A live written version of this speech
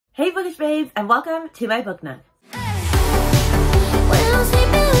Hey Bookish Babes, and welcome to my book nook.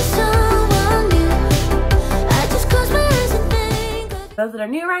 Those that are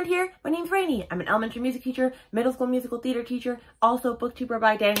new around here, my name's Rainey. I'm an elementary music teacher, middle school musical theater teacher, also booktuber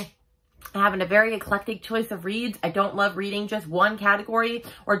by day. I have a very eclectic choice of reads. I don't love reading just one category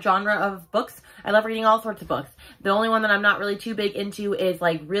or genre of books. I love reading all sorts of books. The only one that I'm not really too big into is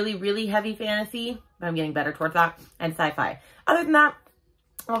like really heavy fantasy, but I'm getting better towards that, and sci-fi. Other than that,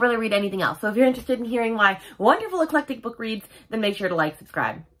 I don't really read anything else. So if you're interested in hearing my wonderful eclectic book reads, then make sure to like,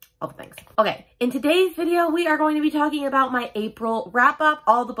 subscribe, all the things. Okay, in today's video, we are going to be talking about my April wrap-up,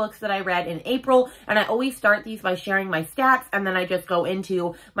 all the books that I read in April. And I always start these by sharing my stats, and then I just go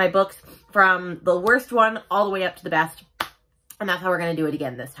into my books from the worst one all the way up to the best. And that's how we're going to do it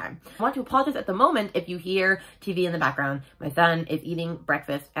again this time. I want to apologize at the moment if you hear TV in the background. My son is eating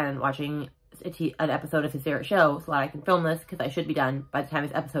breakfast and watching an episode of his favorite show so that I can film this, because I should be done by the time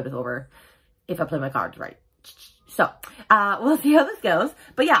this episode is over if I play my cards right. So, we'll see how this goes.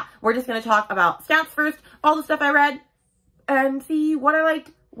 But yeah, we're just going to talk about stats first, all the stuff I read, and see what I liked,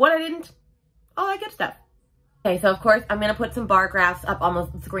 what I didn't, all that good stuff. Okay, so of course, I'm going to put some bar graphs up on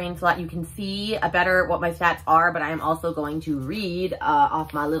the screen so that you can see better what my stats are, but I am also going to read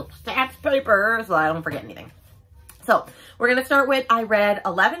off my little stats paper so I don't forget anything. So we're going to start with, I read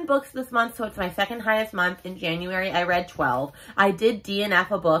 11 books this month, so it's my second highest month. In January, I read 12. I did DNF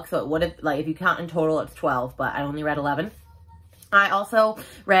a book, so it would have, like, if you count in total, it's 12, but I only read 11. I also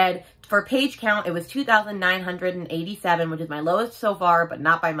read, for page count, it was 2,987, which is my lowest so far, but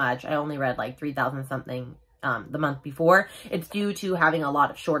not by much. I only read like 3,000 something the month before. It's due to having a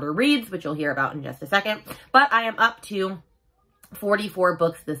lot of shorter reads, which you'll hear about in just a second. But I am up to 44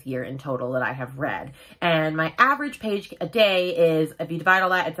 books this year in total that I have read. And my average page a day is, if you divide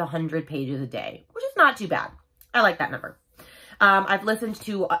all that, it's 100 pages a day, which is not too bad. I like that number. I've listened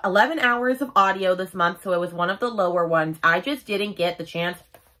to 11 hours of audio this month, so it was one of the lower ones. I just didn't get the chance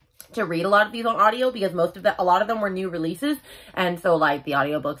to read a lot of these on audio because a lot of them were new releases, and so like the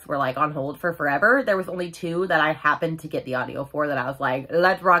audiobooks were like on hold for forever. There was only 2 that I happened to get the audio for that I was like,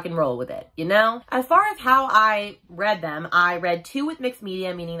 let's rock and roll with it, you know? As far as how I read them, I read 2 with mixed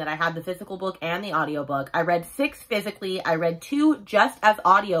media, meaning that I had the physical book and the audiobook. I read 6 physically, I read 2 just as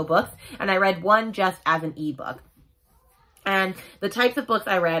audiobooks, and I read 1 just as an ebook. And the types of books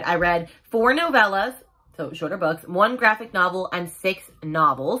I read 4 novellas, so shorter books, 1 graphic novel, and 6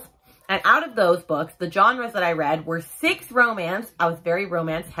 novels. And out of those books, the genres that I read were 6 romance. I was very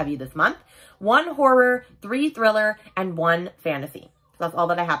romance heavy this month. 1 horror, 3 thriller, and 1 fantasy. So that's all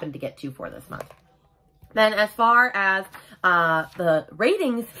that I happened to get to for this month. Then as far as the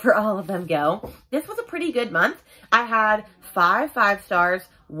ratings for all of them go, this was a pretty good month. I had 5 5 stars,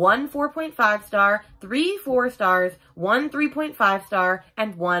 1 4.5 star, 3 4 stars, 1 3.5 star,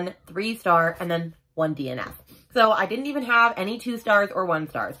 and 1 3 star, and then 1 DNF. So I didn't even have any 2 stars or 1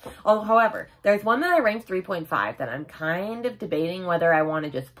 stars. Oh, however, there's one that I ranked 3.5 that I'm kind of debating whether I want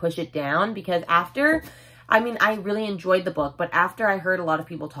to just push it down, because after, I mean, I really enjoyed the book, but after I heard a lot of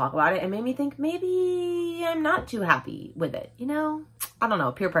people talk about it, it made me think maybe I'm not too happy with it, you know? I don't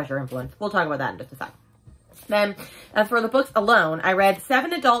know, peer pressure influence. We'll talk about that in just a sec. Then, as for the books alone, I read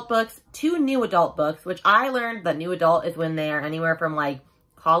 7 adult books, 2 new adult books, which I learned that new adult is when they are anywhere from like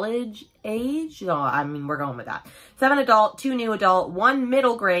college age. No, I mean, we're going with that. 7 adult, 2 new adult, 1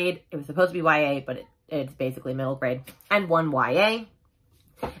 middle grade. It was supposed to be YA, but it's basically middle grade, and 1 YA.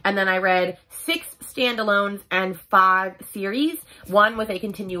 And then I read 6 standalones and 5 series. 1 was a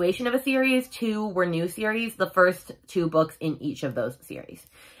continuation of a series, 2 were new series, the first 2 books in each of those series.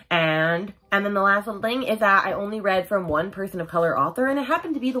 And then the last one thing is that I only read from 1 person of color author, and it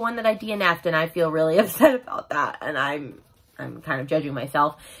happened to be the one that I DNF'd, and I feel really upset about that, and I'm kind of judging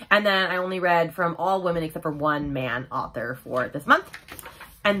myself. And then I only read from all women except for 1 man author for this month.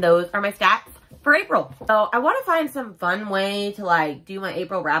 And those are my stats for April. So I want to find some fun way to like do my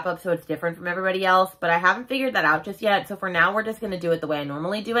April wrap up so it's different from everybody else, but I haven't figured that out just yet. So for now, we're just going to do it the way I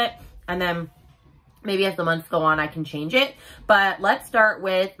normally do it. And then maybe as the months go on, I can change it. But let's start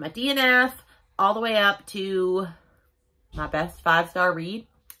with my DNF all the way up to my best 5-star read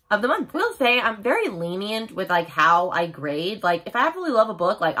of the month. I will say I'm very lenient with like how I grade. Like if I absolutely love a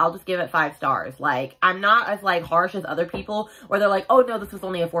book, like I'll just give it 5 stars. Like I'm not as like harsh as other people where they're like, oh no, this was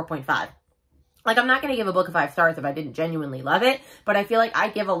only a 4.5. Like I'm not going to give a book a 5 stars if I didn't genuinely love it, but I feel like I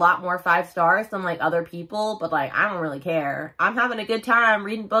give a lot more 5 stars than like other people, but like I don't really care. I'm having a good time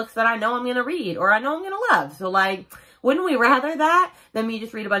reading books that I know I'm going to read or I know I'm going to love. So like, wouldn't we rather that than me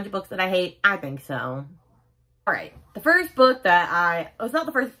just read a bunch of books that I hate? I think so. All right, the first book that it's not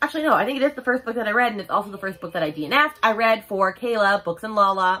the first, actually no, I think it is the first book that I read, and it's also the first book that I DNF'd. I read for Kayla, Books and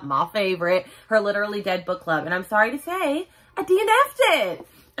Lala, my favorite, her Literally Dead book club, and I'm sorry to say, I DNF'd it.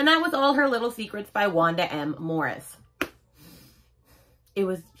 And that was All Her Little Secrets by Wanda M. Morris. It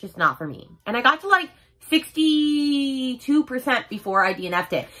was just not for me. And I got to like 62% before I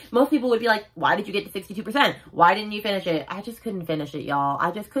DNF'd it. Most people would be like, why did you get to 62%? Why didn't you finish it? I just couldn't finish it, y'all. I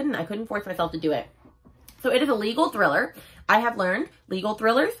just couldn't. I couldn't force myself to do it. So it is a legal thriller. I have learned legal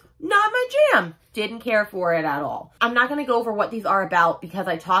thrillers, not my jam. Didn't care for it at all. I'm not going to go over what these are about because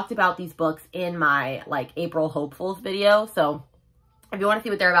I talked about these books in my like April Hopefuls video. So if you want to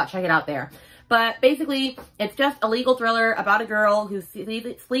see what they're about, check it out there. But basically, it's just a legal thriller about a girl who's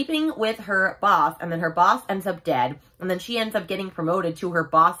sleeping with her boss, and then her boss ends up dead, and then she ends up getting promoted to her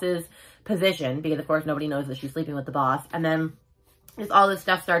boss's position because, of course, nobody knows that she's sleeping with the boss. And then just all this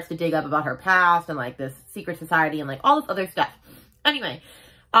stuff starts to dig up about her past and like this secret society and like all this other stuff. Anyway,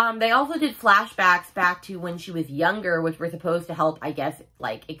 they also did flashbacks back to when she was younger, which were supposed to help, I guess,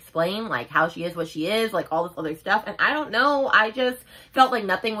 like explain like how she is what she is, like all this other stuff. And I don't know, I just felt like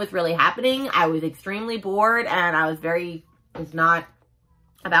nothing was really happening. I was extremely bored and I was not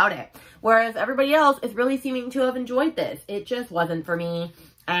about it. Whereas everybody else is really seeming to have enjoyed this. It just wasn't for me.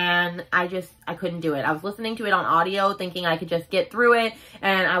 And I couldn't do it. I was listening to it on audio thinking I could just get through it.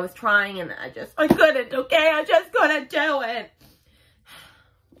 And I was trying and I couldn't, okay? I just couldn't do it.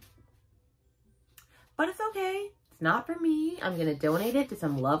 But it's okay. It's not for me. I'm going to donate it to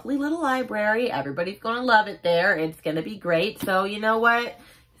some lovely little library. Everybody's going to love it there. It's going to be great. So you know what?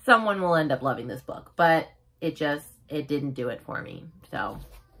 Someone will end up loving this book. But it didn't do it for me. So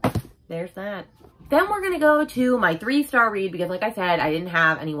there's that. Then we're going to go to my 3-star read because like I said, I didn't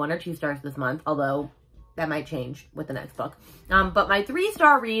have any 1 or 2 stars this month, although that might change with the next book. But my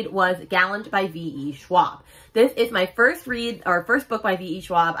 3-star read was Gallant by V.E. Schwab. This is my first book by V.E.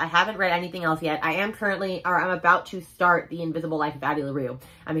 Schwab. I haven't read anything else yet. I'm about to start The Invisible Life of Addie LaRue.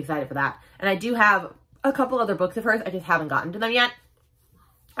 I'm excited for that. And I do have a couple other books of hers. I just haven't gotten to them yet.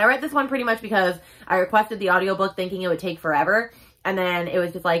 I read this one pretty much because I requested the audiobook thinking it would take forever. And then it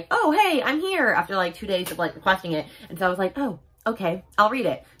was just like, oh, hey, I'm here after like 2 days of like requesting it. And so I was like, oh, okay, I'll read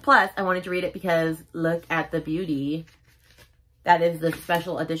it. Plus, I wanted to read it because look at the beauty. That is the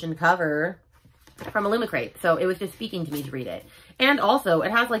special edition cover from Illumicrate. So it was just speaking to me to read it. And also, it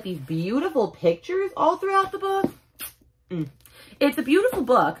has like these beautiful pictures all throughout the book. It's a beautiful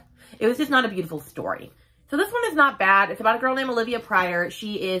book. It was just not a beautiful story. So this one is not bad. It's about a girl named Olivia Pryor.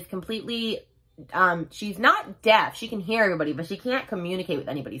 She is completely... she's not deaf. She can hear everybody, but she can't communicate with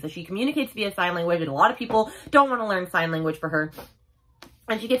anybody. So she communicates via sign language, and a lot of people don't want to learn sign language for her.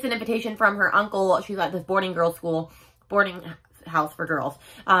 And she gets an invitation from her uncle. She's at this boarding house for girls.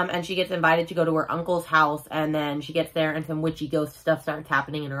 And she gets invited to go to her uncle's house, and then she gets there and some witchy ghost stuff starts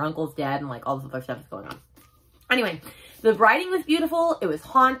happening, and her uncle's dead, and like all this other stuff is going on. Anyway, the writing was beautiful. It was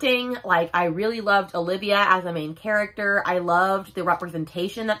haunting. Like, I really loved Olivia as a main character. I loved the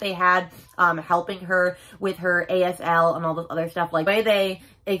representation that they had, helping her with her ASL and all this other stuff. Like, the way they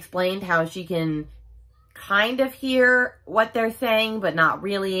explained how she can kind of hear what they're saying, but not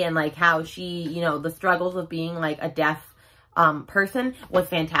really. And, like, how she, you know, the struggles of being, like, a deaf person was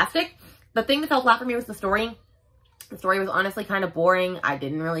fantastic. The thing that fell flat for me was the story. The story was honestly kind of boring. I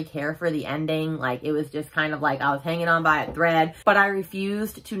didn't really care for the ending. Like, it was just kind of like I was hanging on by a thread. But I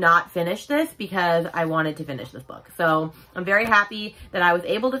refused to not finish this because I wanted to finish this book. So I'm very happy that I was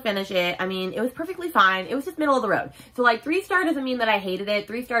able to finish it. I mean, it was perfectly fine. It was just middle of the road. So, like, 3-star doesn't mean that I hated it.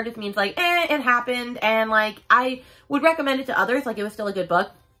 3-star just means, like, it happened. And, like, I would recommend it to others. Like, it was still a good book.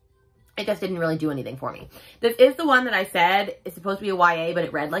 It just didn't really do anything for me. This is the one that I said is supposed to be a YA, but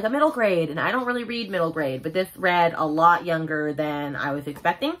it read like a middle grade. And I don't really read middle grade, but this read a lot younger than I was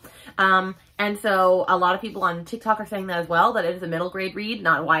expecting. And so a lot of people on TikTok are saying that as well, that it is a middle grade read,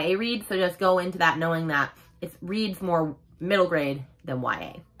 not a YA read. So just go into that knowing that it reads more middle grade than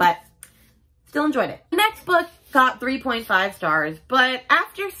YA. But still enjoyed it. The next book got 3.5 stars, but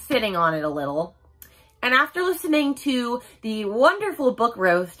after sitting on it a little, and after listening to the wonderful book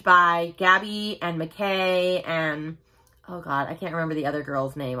roast by Gabby and McKay and, oh God, I can't remember the other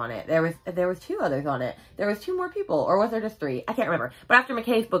girl's name on it. There was 2 others on it. There was 2 more people, or was there just 3? I can't remember. But after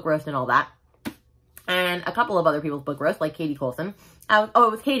McKay's book roast and all that, and a couple of other people's book roast, like Katie Colson, it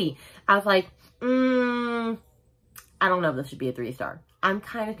was Katie. I was like, I don't know if this should be a 3-star. I'm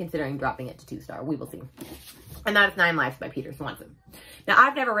kind of considering dropping it to 2-star. We will see. And that is 9 Lives by Peter Swanson. Now,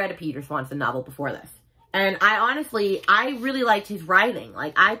 I've never read a Peter Swanson novel before this. And I really liked his writing.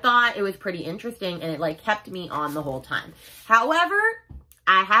 Like, I thought it was pretty interesting, and it, like, kept me on the whole time. However,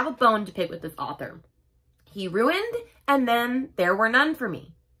 I have a bone to pick with this author. He ruined, and then there were none for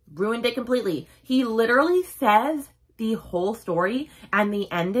me. Ruined it completely. He literally says the whole story and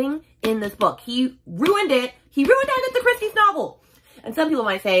the ending in this book. He ruined it. He ruined Agatha Christie's novel. And some people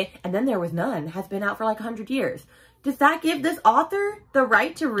might say, and then there was none, has been out for like 100 years. Does that give this author the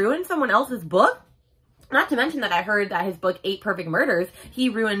right to ruin someone else's book? Not to mention that I heard that his book, 8 Perfect Murders, he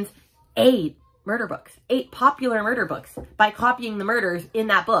ruins 8 murder books, 8 popular murder books by copying the murders in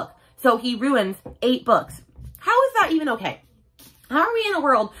that book. So he ruins 8 books. How is that even okay? How are we in a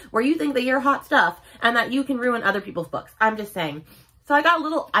world where you think that you're hot stuff and that you can ruin other people's books? I'm just saying. So I got a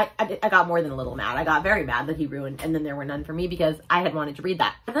little, I got more than a little mad. I got very mad that he ruined, and then there were none for me because I had wanted to read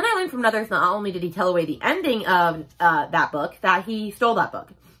that. And then I learned from others, not only did he tell away the ending of that book, that he stole that book.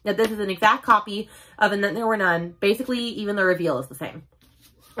 That this is an exact copy of And Then There Were None. Basically, even the reveal is the same.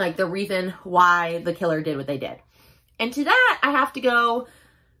 Like the reason why the killer did what they did. And to that, I have to go,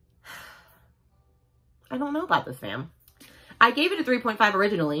 I don't know about this, fam. I gave it a 3.5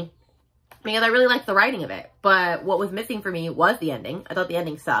 originally because I really liked the writing of it. But what was missing for me was the ending. I thought the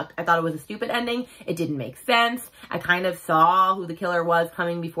ending sucked. I thought it was a stupid ending. It didn't make sense. I kind of saw who the killer was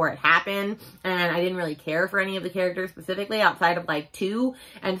coming before it happened. And I didn't really care for any of the characters specifically outside of like 2.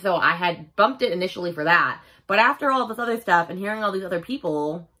 And so I had bumped it initially for that. But after all this other stuff and hearing all these other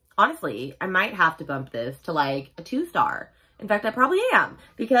people, honestly, I might have to bump this to like a 2-star. In fact, I probably am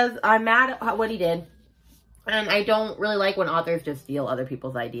because I'm mad at what he did. And I don't really like when authors just steal other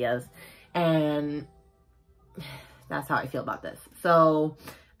people's ideas. And that's how I feel about this. So,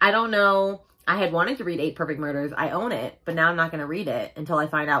 I don't know. I had wanted to read 8 Perfect Murders. I own it. But now I'm not going to read it until I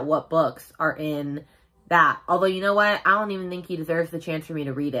find out what books are in that. Although, you know what? I don't even think he deserves the chance for me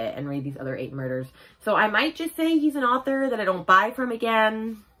to read it and read these other 8 murders. So, I might just say he's an author that I don't buy from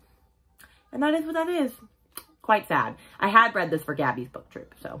again. And that is what that is. Quite sad. I had read this for Gabby's book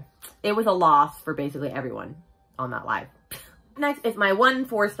trip, so it was a loss for basically everyone on that live. Next is my 1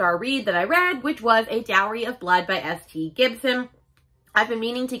 4-star read that I read, which was A Dowry of Blood by S.T. Gibson. I've been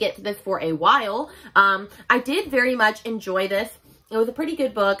meaning to get to this for a while. I did very much enjoy this. It was a pretty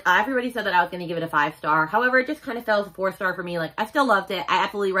good book. Everybody said that I was going to give it a 5-star. However, it just kind of fell as a 4-star for me. Like, I still loved it. I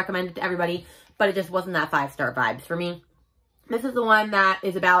absolutely recommend it to everybody, but it just wasn't that 5-star vibes for me. This is the one that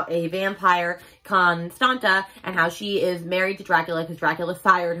is about a vampire, Constanta, and how she is married to Dracula because Dracula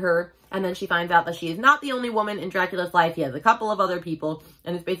fired her. And then she finds out that she is not the only woman in Dracula's life. He has a couple of other people.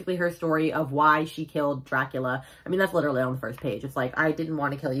 And it's basically her story of why she killed Dracula. I mean, that's literally on the first page. It's like, I didn't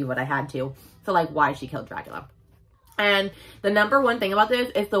want to kill you, but I had to. So, like, why she killed Dracula. And the number one thing about this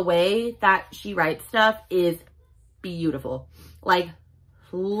is the way that she writes stuff is beautiful. Like,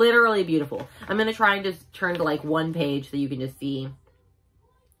 literally beautiful. I'm going to try and just turn to like 1 page so you can just see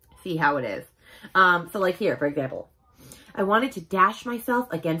how it is. So like here, for example, I wanted to dash myself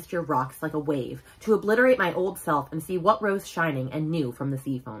against your rocks like a wave, to obliterate my old self and see what rose shining and new from the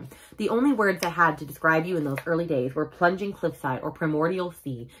sea foam. The only words I had to describe you in those early days were plunging cliffside or primordial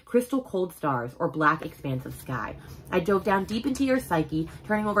sea, crystal cold stars or black expanse of sky. I dove down deep into your psyche,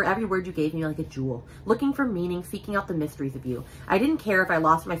 turning over every word you gave me like a jewel, looking for meaning, seeking out the mysteries of you. I didn't care if I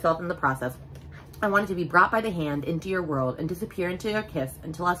lost myself in the process. I wanted to be brought by the hand into your world and disappear into your kiss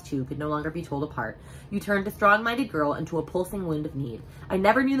until us two could no longer be told apart. You turned a strong-minded girl into a pulsing wind of need. I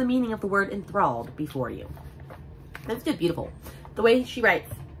never knew the meaning of the word enthralled before you. That's just beautiful. The way she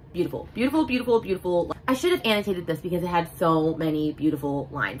writes, beautiful. Beautiful, beautiful, beautiful. I should have annotated this because it had so many beautiful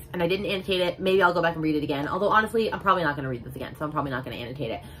lines. And I didn't annotate it. Maybe I'll go back and read it again. Although, honestly, I'm probably not going to read this again. So I'm probably not going to annotate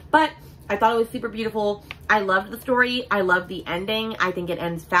it. But I thought it was super beautiful. I loved the story. I loved the ending. I think it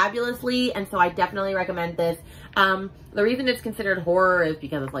ends fabulously. And so I definitely recommend this. The reason it's considered horror is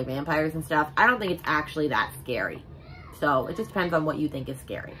because it's like vampires and stuff. I don't think it's actually that scary. So it just depends on what you think is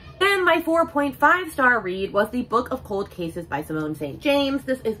scary. Then my 4.5-star read was The Book of Cold Cases by Simone St. James.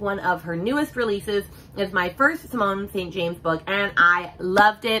 This is one of her newest releases. It's my first Simone St. James book and I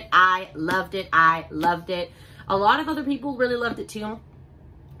loved it. I loved it. I loved it. A lot of other people really loved it too.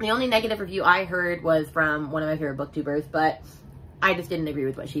 The only negative review I heard was from one of my favorite booktubers, but I just didn't agree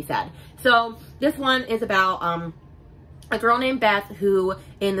with what she said. So this one is about a girl named Beth who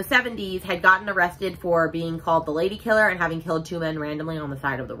in the 70s had gotten arrested for being called the lady killer and having killed 2 men randomly on the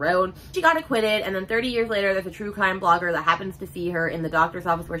side of the road. She got acquitted, and then 30 years later there's a true crime blogger that happens to see her in the doctor's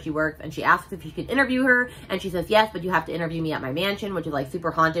office where she works, and she asks if she could interview her, and she says yes, but you have to interview me at my mansion, which is like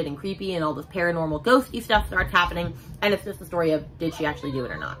super haunted and creepy, and all this paranormal ghosty stuff starts happening, and it's just the story of did she actually do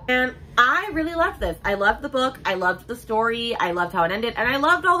it or not. And I really loved this. I loved the book, I loved the story, I loved how it ended, and I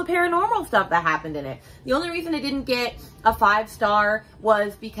loved all the paranormal stuff that happened in it. The only reason it didn't get a 5-star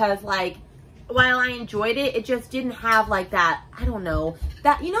was because, like, while I enjoyed it, it just didn't have like that, I don't know,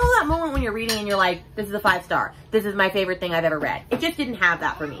 that, you know that moment when you're reading and you're like, this is a 5-star. This is my favorite thing I've ever read. It just didn't have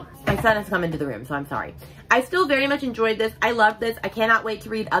that for me. My son has come into the room, so I'm sorry. I still very much enjoyed this. I loved this. I cannot wait to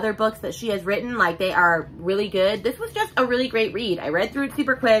read other books that she has written. Like, they are really good. This was just a really great read. I read through it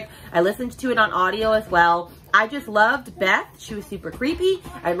super quick. I listened to it on audio as well. I just loved Beth. She was super creepy.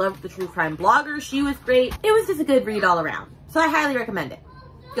 I loved the true crime blogger. She was great. It was just a good read all around. So I highly recommend it.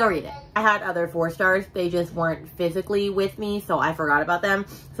 Go read it. I had other 4 stars. They just weren't physically with me, so I forgot about them.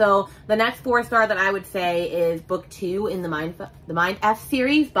 So the next 4-star that I would say is book 2 in the Mind F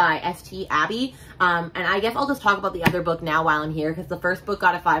series by St. Abby. And I guess I'll just talk about the other book now while I'm here, because the first book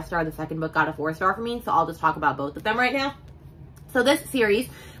got a 5-star, the second book got a 4-star for me. So I'll just talk about both of them right now. So this series,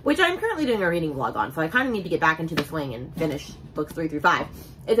 which I'm currently doing a reading vlog on, so I kind of need to get back into the swing and finish books 3 through 5.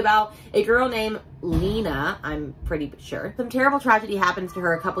 It's about a girl named Lena, I'm pretty sure. Some terrible tragedy happens to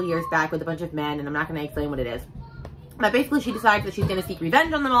her a couple years back with a bunch of men, and I'm not going to explain what it is. But basically she decides that she's going to seek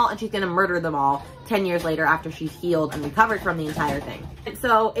revenge on them all, and she's going to murder them all 10 years later after she's healed and recovered from the entire thing. And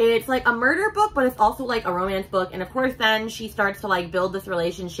so it's like a murder book, but it's also like a romance book. And of course then she starts to like build this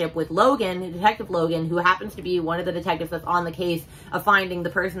relationship with Logan, Detective Logan, who happens to be one of the detectives that's on the case of finding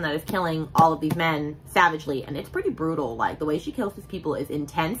the person that is killing all of these men savagely. And it's pretty brutal. Like, the way she kills these people is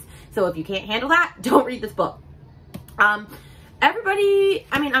intense. So if you can't handle that, don't read this book. Everybody,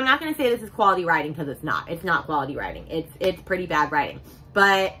 I mean, I'm not going to say this is quality writing, because it's not. It's not quality writing. It's pretty bad writing.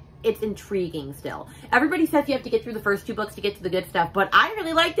 But it's intriguing still. Everybody says you have to get through the first 2 books to get to the good stuff, but I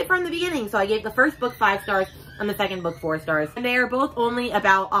really liked it from the beginning. So I gave the first book 5 stars and the second book 4 stars. And they are both only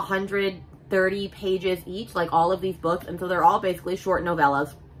about 130 pages each, like all of these books. And so they're all basically short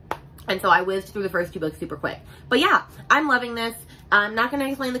novellas. And so I whizzed through the first 2 books super quick. But yeah, I'm loving this. I'm not going to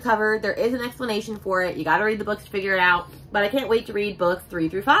explain the cover. There is an explanation for it. You got to read the books to figure it out. But I can't wait to read books 3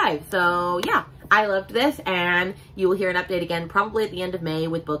 through 5. So yeah, I loved this. And you will hear an update again probably at the end of May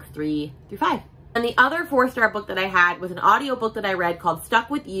with books 3 through 5. And the other 4-star book that I had was an audio book that I read called Stuck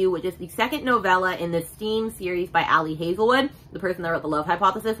With You, which is the second novella in the Steam series by Ali Hazelwood, the person that wrote The Love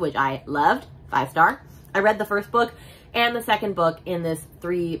Hypothesis, which I loved. 5-star. I read the first book and the second book in this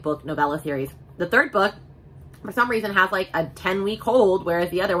 3-book novella series. The third book, for some reason, has like a 10-week hold, whereas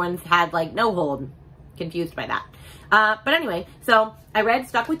the other ones had like no hold. Confused by that. But anyway, so I read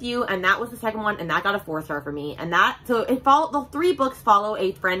Stuck With You, and that was the second one, and that got a 4-star for me. And that, so it followed, the 3 books follow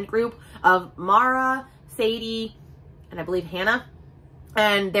a friend group of Mara, Sadie, and I believe Hannah,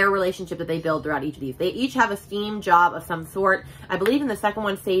 and their relationship that they build throughout each of these. They each have a STEAM job of some sort. I believe in the second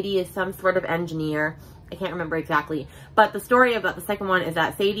one, Sadie is some sort of engineer. I can't remember exactly. But the story about the second one is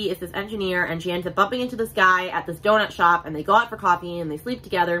that Sadie is this engineer, and she ends up bumping into this guy at this donut shop, and they go out for coffee, and they sleep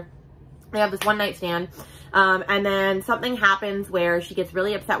together. They have this one-night stand. And then something happens where she gets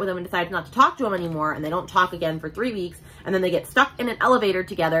really upset with him and decides not to talk to him anymore, and they don't talk again for 3 weeks, and then they get stuck in an elevator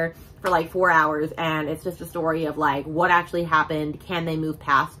together for like 4 hours, and it's just a story of like what actually happened, can they move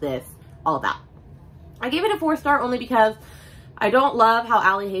past this, all of that. I gave it a 4-star only because I don't love how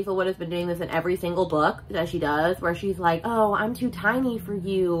Ali Hazelwood has been doing this in every single book that she does, where she's like, oh, I'm too tiny for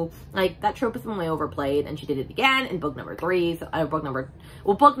you. Like, that trope is way overplayed, and she did it again in book number 3. So, book number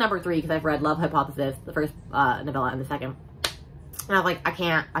 3, because I've read Love Hypothesis, the first novella, and the second. And I was like, I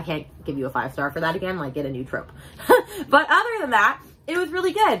can't give you a 5-star for that again, like, get a new trope. But other than that, it was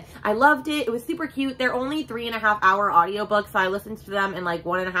really good. I loved it. It was super cute. They're only 3.5-hour audiobooks, so I listened to them in like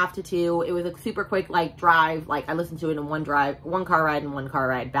 1.5 to 2. It was a super quick like drive. Like, I listened to it in one car ride and one car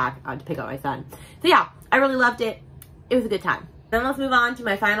ride back to pick up my son. So yeah, I really loved it. It was a good time. Then let's move on to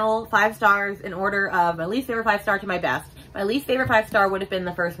my final 5 stars in order of my least favorite 5-star to my best. My least favorite 5-star would have been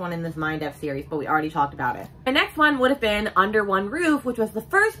the first one in this Mind F series, but we already talked about it. My next one would have been Under One Roof, which was the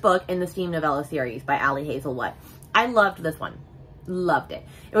first book in the Steam novella series by Ali Hazelwood. I loved this one. Loved it.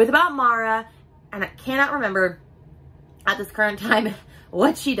 It was about Mara, and I cannot remember at this current time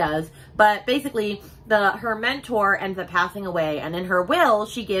what she does, but basically her mentor ends up passing away, and in her will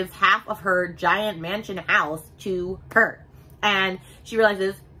she gives half of her giant mansion house to her, and she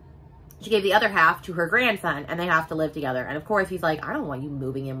realizes she gave the other half to her grandson, and they have to live together. And of course he's like, I don't want you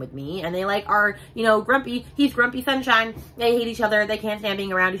moving in with me. And they like are, you know, grumpy. He's grumpy sunshine. They hate each other. They can't stand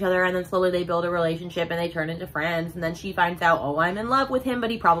being around each other. And then slowly they build a relationship and they turn into friends. And then she finds out, oh, I'm in love with him, but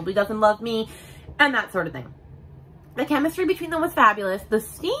he probably doesn't love me, and that sort of thing. The chemistry between them was fabulous. The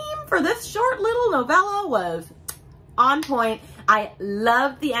steam for this short little novella was on point. I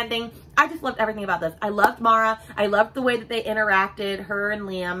loved the ending. I just loved everything about this. I loved Mara. I loved the way that they interacted, her and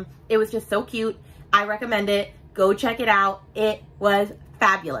Liam. It was just so cute. I recommend it. Go check it out. It was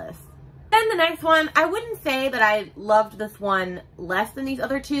fabulous. Then the next one, I wouldn't say that I loved this one less than these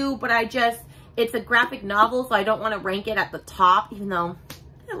other two, but It's a graphic novel, so I don't want to rank it at the top, even though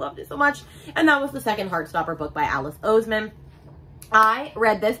I loved it so much. And that was the second Heartstopper book by Alice Oseman. I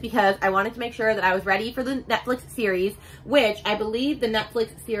read this because I wanted to make sure that I was ready for the Netflix series, which I believe the Netflix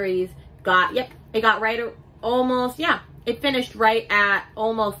series got, yep, it got right almost, yeah, it finished right at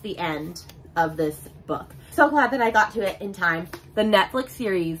almost the end of this book. So glad that I got to it in time. The Netflix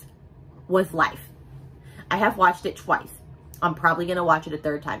series was life. I have watched it twice. I'm probably going to watch it a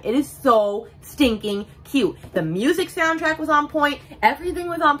third time. It is so stinking cute. The music soundtrack was on point. Everything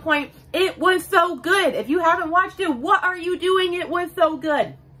was on point. It was so good. If you haven't watched it, what are you doing? It was so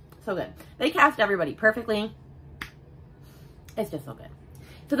good. So good. They cast everybody perfectly. It's just so good.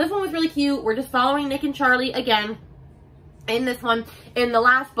 So this one was really cute. We're just following Nick and Charlie again. In this one, in the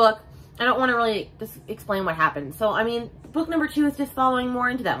last book, I don't want to really just explain what happened. So, I mean, book number 2 is just following more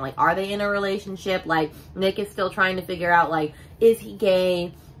into them. Like, are they in a relationship? Like, Nick is still trying to figure out, like, is he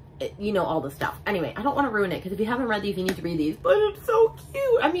gay? You know, all the stuff. Anyway, I don't want to ruin it, because if you haven't read these, you need to read these. But it's so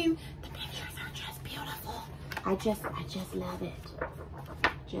cute. I mean, the pictures are just beautiful. I just love it.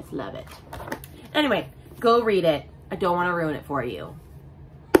 Just love it. Anyway, go read it. I don't want to ruin it for you.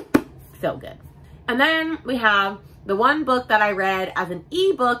 So good. And then we have the one book that I read as an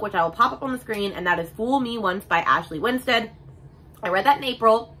ebook, which I will pop up on the screen, and that is Fool Me Once by Ashley Winstead. I read that in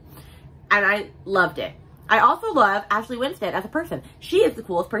April, and I loved it. I also love Ashley Winstead as a person. She is the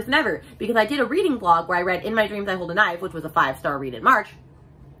coolest person ever, because I did a reading vlog where I read In My Dreams I Hold a Knife, which was a 5-star read in March,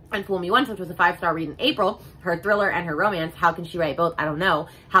 and Fool Me Once, which was a 5-star read in April, her thriller and her romance. How can she write both? I don't know.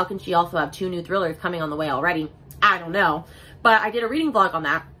 How can she also have 2 new thrillers coming on the way already? I don't know. But I did a reading vlog on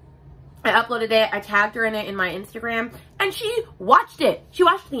that. I uploaded it, I tagged her in it in my Instagram, and she watched it. She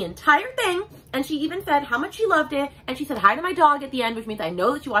watched the entire thing, and she even said how much she loved it, and she said hi to my dog at the end, which means I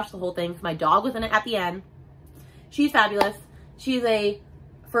know that she watched the whole thing, because my dog was in it at the end. She's fabulous. She's a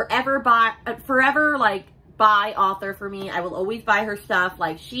forever buy author for me. I will always buy her stuff.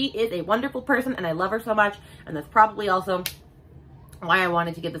 Like, she is a wonderful person, and I love her so much, and that's probably also why I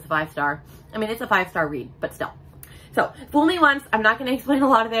wanted to give this a 5-star. I mean, it's a 5-star read, but still. So, Fool Me Once, I'm not going to explain a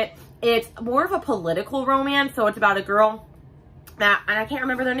lot of it. It's more of a political romance, so it's about a girl that, and I can't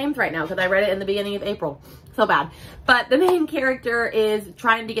remember their names right now because I read it in the beginning of April. So bad. But the main character is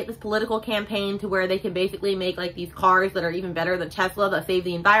trying to get this political campaign to where they can basically make like these cars that are even better than Tesla that save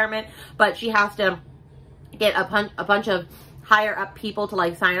the environment, but she has to get a bunch of higher up people to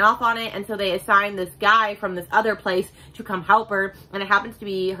like sign off on it, and so they assign this guy from this other place to come help her, and it happens to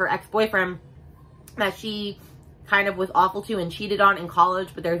be her ex-boyfriend that she kind of was awful to and cheated on in college,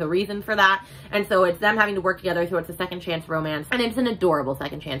 but there's a reason for that. And so it's them having to work together, so it's a second chance romance, and it's an adorable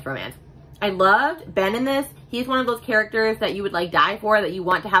second chance romance. I loved Ben in this. He's one of those characters that you would like die for, that you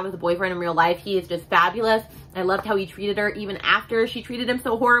want to have as a boyfriend in real life. He is just fabulous. I loved how he treated her even after she treated him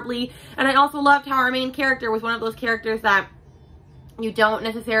so horribly. And I also loved how our main character was one of those characters that you don't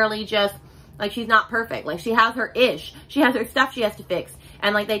necessarily just, like, she's not perfect. Like, she has her ish. She has her stuff she has to fix.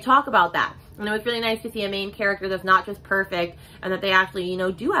 And like, they talk about that. And it was really nice to see a main character that's not just perfect, and that they actually, you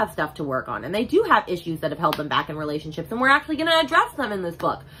know, do have stuff to work on. And they do have issues that have held them back in relationships, and we're actually going to address them in this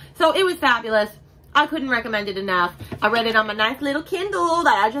book. So it was fabulous. I couldn't recommend it enough. I read it on my nice little Kindle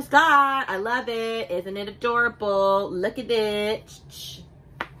that I just got. I love it. Isn't it adorable? Look at it.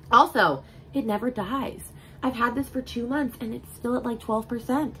 Also, it never dies. I've had this for 2 months, and it's still at like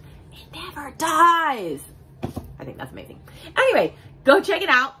 12%. It never dies. I think that's amazing. Anyway, go check it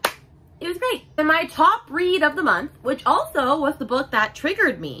out. It was great. And my top read of the month, which also was the book that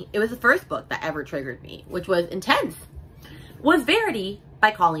triggered me, it was the first book that ever triggered me, which was intense, was Verity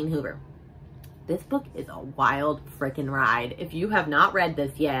by Colleen Hoover. This book is a wild freaking ride. If you have not read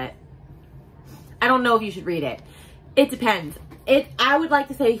this yet, I don't know if you should read it. It depends. I would like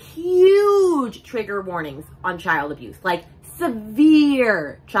to say huge trigger warnings on child abuse, like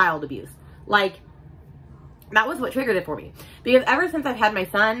severe child abuse. Like, that was what triggered it for me. Because ever since I've had my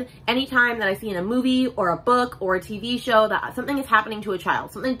son, anytime that I see in a movie or a book or a TV show that something is happening to a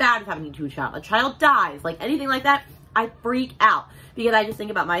child, something bad is happening to a child dies, like anything like that, I freak out. Because I just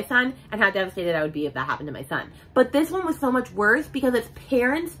think about my son and how devastated I would be if that happened to my son. But this one was so much worse because it's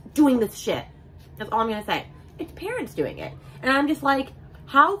parents doing this shit. That's all I'm going to say. It's parents doing it. And I'm just like,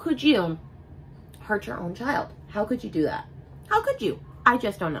 how could you hurt your own child? How could you do that? How could you? I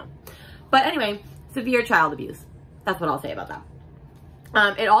just don't know. But anyway, severe child abuse. That's what I'll say about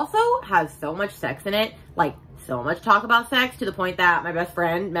that. It also has so much sex in it, like so much talk about sex, to the point that my best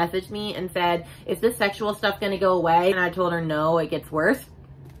friend messaged me and said, is this sexual stuff going to go away? And I told her, no, it gets worse.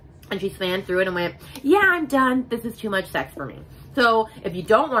 And she scanned through it and went, yeah, I'm done. This is too much sex for me. So if you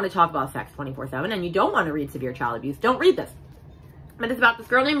don't want to talk about sex 24/7 and you don't want to read severe child abuse, don't read this. But it's about this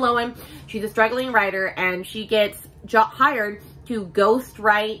girl named Lowen. She's a struggling writer, and she gets hired to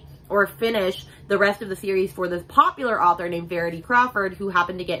ghostwrite or finish the rest of the series for this popular author named Verity Crawford, who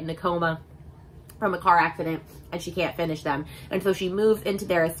happened to get in a coma from a car accident, and she can't finish them. And so she moves into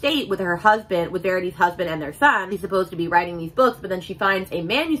their estate with her husband, with Verity's husband and their son. She's supposed to be writing these books, but then she finds a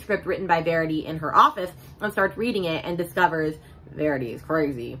manuscript written by Verity in her office and starts reading it and discovers Verity is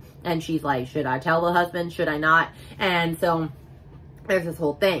crazy. And she's like, should I tell the husband? Should I not? And so there's this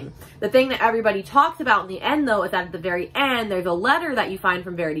whole thing. The thing that everybody talks about in the end, though, is that at the very end, there's a letter that you find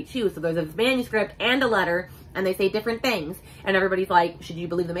from Verity too. So there's a manuscript and a letter, and they say different things. And everybody's like, should you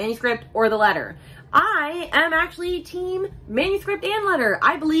believe the manuscript or the letter? I am actually team manuscript and letter.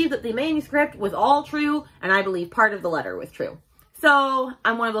 I believe that the manuscript was all true, and I believe part of the letter was true. So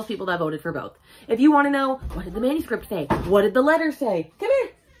I'm one of those people that voted for both. If you want to know, what did the manuscript say? What did the letter say? Come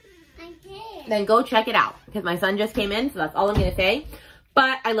here. Then go check it out, because my son just came in, so that's all I'm going to say.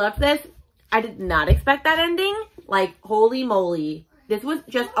 But I loved this. I did not expect that ending. Like, holy moly. This was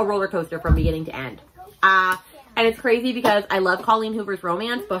just a roller coaster from beginning to end. And it's crazy because I love Colleen Hoover's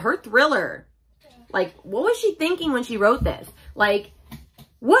romance, but her thriller, like, what was she thinking when she wrote this? Like,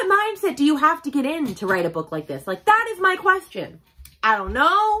 what mindset do you have to get in to write a book like this? Like, that is my question. I don't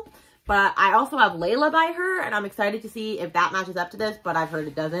know. But I also have Layla by her, and I'm excited to see if that matches up to this, but I've heard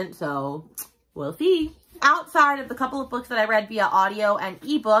it doesn't, so we'll see. Outside of the couple of books that I read via audio and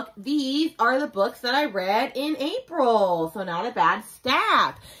ebook, these are the books that I read in April, so not a bad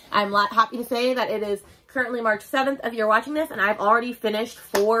stack. I'm happy to say that it is currently March 7th as you're watching this, and I've already finished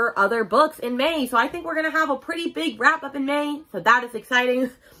 4 other books in May, so I think we're going to have a pretty big wrap up in May, so that is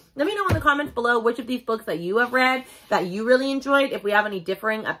exciting. Let me know in the comments below which of these books that you have read that you really enjoyed. If we have any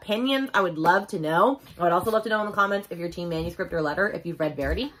differing opinions, I would love to know. I would also love to know in the comments if you're team manuscript or letter, if you've read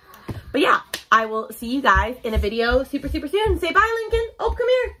Verity. But yeah, I will see you guys in a video super, super soon. Say bye, Lincoln. Oh, come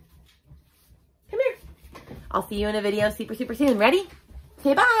here. Come here. I'll see you in a video super, super soon. Ready?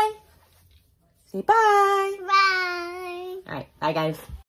 Say bye. Say bye. Bye. All right. Bye, guys.